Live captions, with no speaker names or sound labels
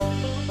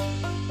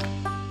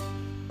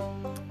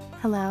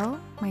Hello,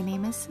 my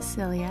name is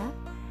Cecilia.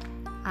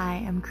 I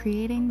am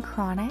creating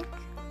Chronic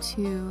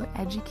to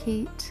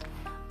educate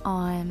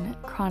on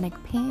chronic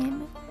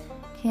pain,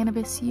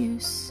 cannabis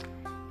use,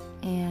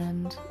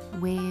 and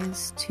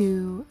ways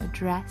to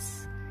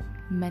address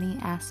many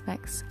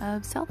aspects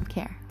of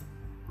self-care.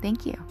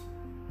 Thank you.